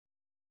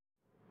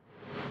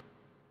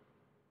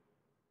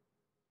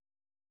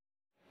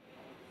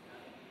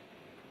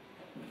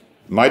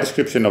My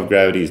description of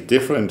gravity is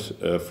different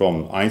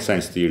from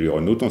Einstein's theory or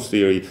Newton's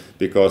theory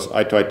because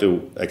I try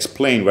to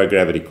explain where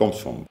gravity comes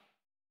from.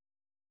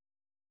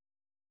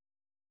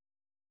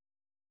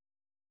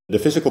 The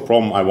physical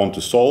problem I want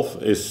to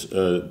solve is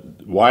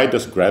why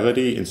does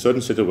gravity in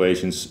certain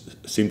situations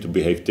seem to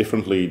behave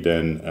differently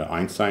than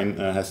Einstein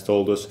has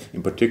told us.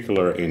 In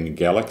particular, in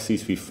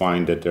galaxies we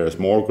find that there is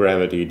more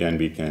gravity than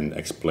we can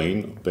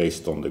explain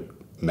based on the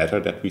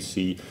matter that we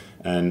see.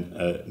 And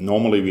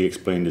normally we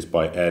explain this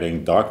by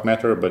adding dark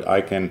matter, but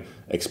I can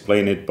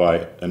explain it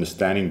by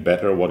understanding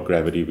better what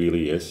gravity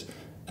really is.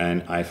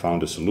 And I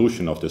found a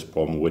solution of this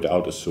problem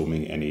without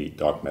assuming any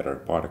dark matter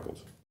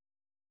particles.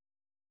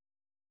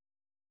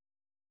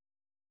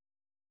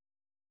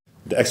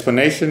 The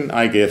explanation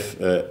I give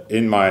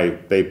in my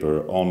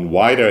paper on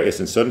why there is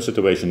in certain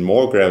situations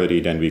more gravity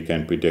than we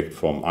can predict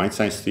from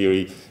Einstein's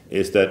theory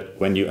is that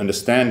when you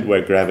understand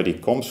where gravity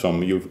comes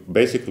from, you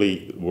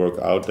basically work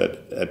out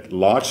that at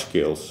large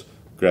scales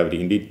gravity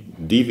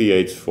indeed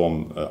deviates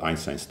from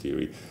Einstein's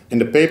theory. In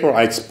the paper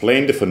I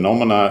explain the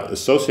phenomena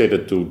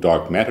associated to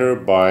dark matter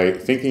by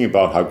thinking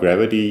about how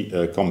gravity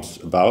comes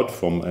about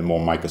from a more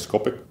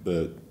microscopic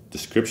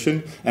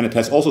description, and it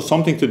has also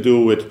something to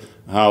do with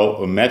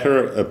how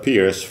matter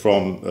appears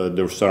from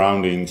the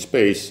surrounding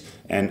space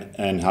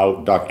and how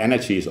dark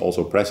energy is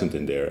also present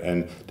in there.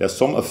 And there's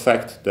some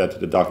effect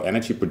that the dark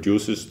energy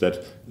produces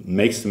that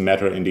makes the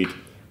matter indeed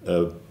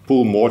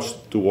pull more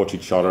towards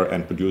each other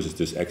and produces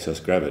this excess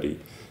gravity.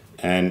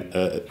 And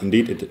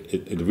indeed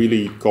it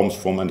really comes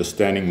from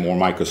understanding more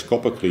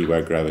microscopically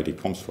where gravity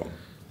comes from.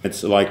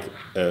 It's like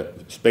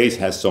space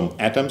has some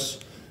atoms.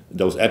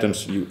 Those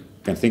atoms you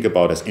can think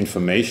about as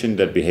information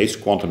that behaves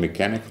quantum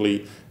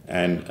mechanically,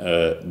 and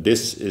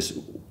this is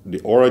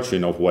the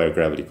origin of where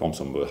gravity comes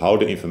from, how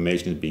the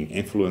information is being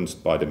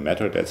influenced by the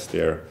matter that's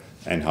there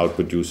and how it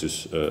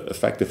produces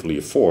effectively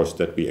a force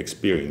that we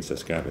experience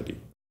as gravity.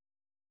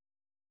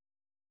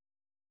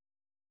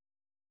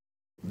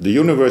 The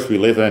universe we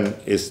live in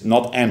is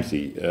not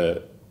empty.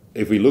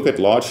 If we look at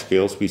large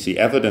scales, we see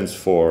evidence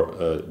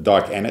for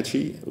dark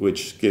energy,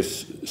 which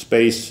gives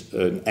space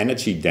an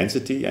energy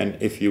density. And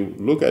if you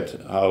look at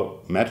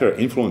how matter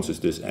influences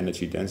this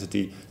energy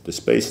density, the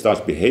space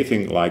starts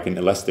behaving like an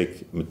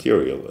elastic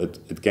material.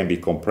 It can be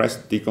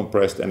compressed,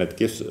 decompressed, and it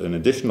gives an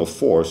additional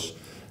force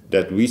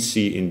that we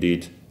see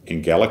indeed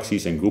in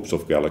galaxies and groups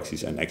of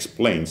galaxies and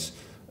explains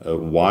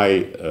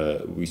why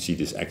we see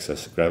this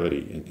excess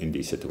gravity in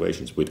these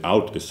situations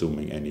without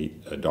assuming any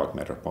dark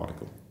matter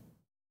particle.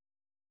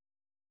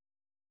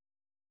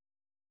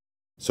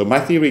 So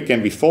my theory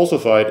can be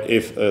falsified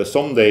if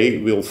someday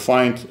we'll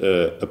find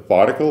a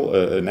particle,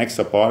 an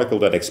extra particle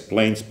that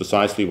explains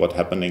precisely what's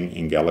happening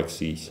in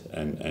galaxies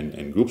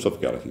and groups of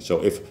galaxies.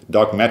 So if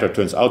dark matter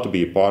turns out to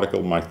be a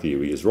particle, my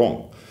theory is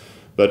wrong.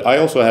 But I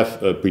also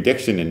have a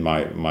prediction in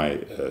my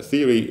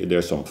theory.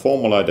 There's some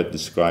formula that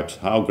describes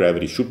how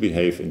gravity should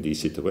behave in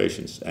these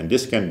situations. And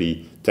this can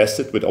be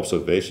tested with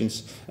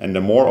observations. And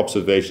the more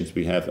observations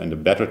we have and the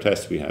better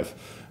tests we have,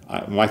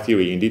 my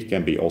theory indeed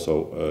can be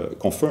also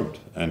confirmed.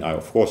 And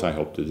of course I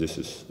hope that this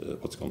is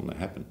what's going to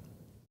happen.